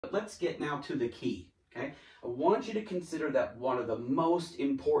But let's get now to the key, okay? I want you to consider that one of the most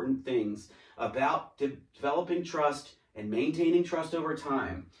important things about developing trust and maintaining trust over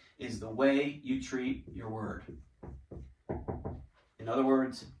time is the way you treat your word. In other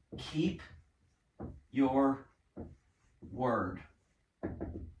words, keep your word.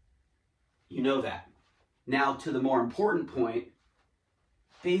 You know that. Now to the more important point,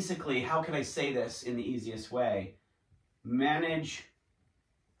 basically, how can I say this in the easiest way? Manage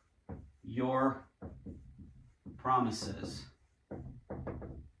your promises.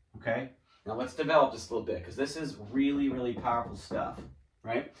 Okay? Now let's develop this a little bit because this is really, really powerful stuff,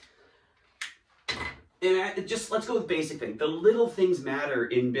 right? And let's go with the basic thing. The little things matter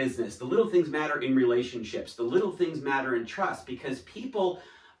in business. The little things matter in relationships. The little things matter in trust because people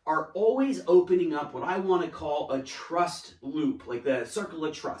are always opening up what I want to call a trust loop, like the circle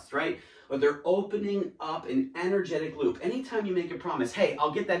of trust, right? Or they're opening up an energetic loop. Anytime you make a promise, hey,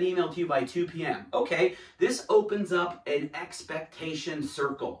 I'll get that email to you by 2 p.m. Okay, this opens up an expectation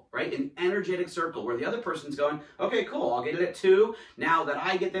circle, right? An energetic circle where the other person's going, okay, cool, I'll get it at 2. Now that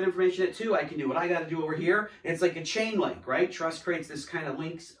I get that information at 2, I can do what I got to do over here. And it's like a chain link, right? Trust creates this kind of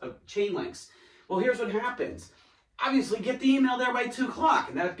links of chain links. Well, here's what happens. Obviously, get the email there by 2 o'clock,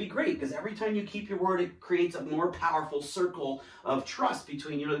 and that'd be great, because every time you keep your word, it creates a more powerful circle of trust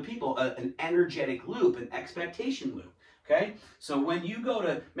between you and the people, an energetic loop, an expectation loop, okay? So when you go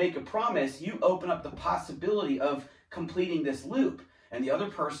to make a promise, you open up the possibility of completing this loop, and the other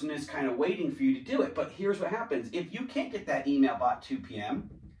person is kind of waiting for you to do it. But here's what happens. If you can't get that email by 2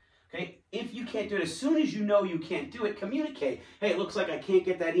 p.m., okay, if you can't do it, as soon as you know you can't do it, communicate. Hey, it looks like I can't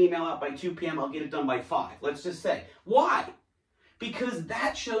get that email out by 2 p.m. I'll get it done by 5. Let's just say. Why? Because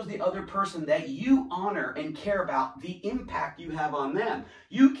that shows the other person that you honor and care about the impact you have on them.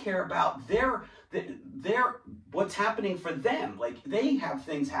 You care about their what's happening for them. Like, they have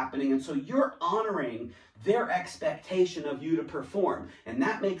things happening, and so you're honoring their expectation of you to perform. And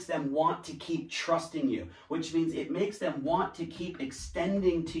that makes them want to keep trusting you, which means it makes them want to keep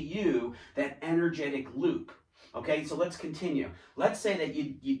extending to you that energetic loop. Okay, so let's continue. Let's say that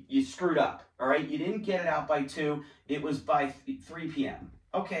you screwed up, all right? You didn't get it out by 2, it was by 3 p.m.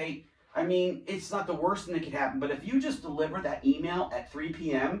 Okay, I mean, it's not the worst thing that could happen, but if you just deliver that email at 3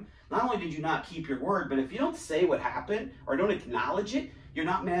 p.m., not only did you not keep your word, but if you don't say what happened or don't acknowledge it, you're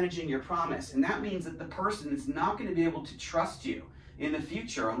not managing your promise. And that means that the person is not going to be able to trust you in the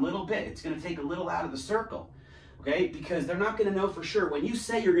future a little bit. It's going to take a little out of the circle. Okay, because they're not going to know for sure when you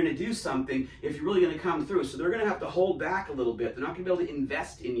say you're going to do something if you're really going to come through. So they're going to have to hold back a little bit. They're not going to be able to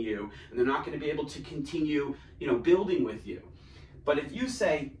invest in you, and they're not going to be able to continue, building with you. But if you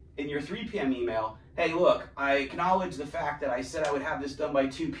say in your 3 p.m. email, hey, look, I acknowledge the fact that I said I would have this done by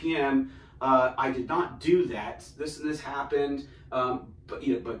 2 p.m. I did not do that. This and this happened. But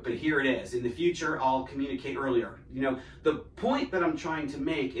here it is. In the future, I'll communicate earlier. The point that I'm trying to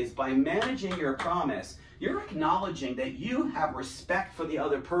make is by managing your promise, you're acknowledging that you have respect for the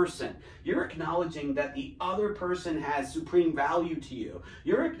other person. You're acknowledging that the other person has supreme value to you.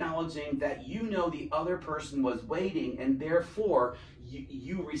 You're acknowledging that you know the other person was waiting, and therefore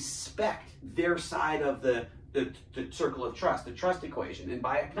you respect their side of the circle of trust, the trust equation. And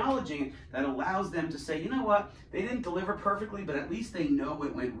by acknowledging it, that allows them to say, you know what, they didn't deliver perfectly, but at least they know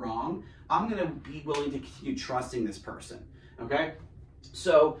it went wrong. I'm going to be willing to continue trusting this person, okay?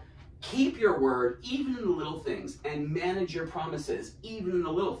 So keep your word, even in the little things, and manage your promises, even in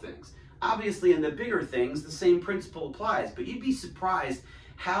the little things. Obviously, in the bigger things, the same principle applies, but you'd be surprised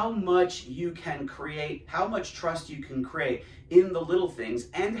how much you can create, how much trust you can create in the little things,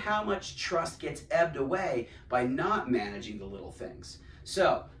 and how much trust gets ebbed away by not managing the little things.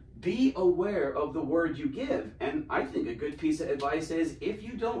 So be aware of the word you give. And I think a good piece of advice is, if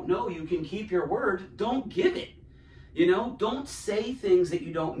you don't know you can keep your word, don't give it. Don't say things that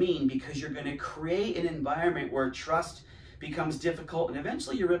you don't mean, because you're going to create an environment where trust becomes difficult, and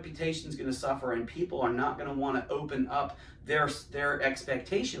eventually your reputation is going to suffer, and people are not going to want to open up their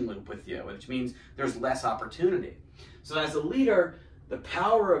expectation loop with you, which means there's less opportunity. So as a leader, the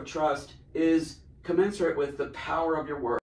power of trust is commensurate with the power of your word.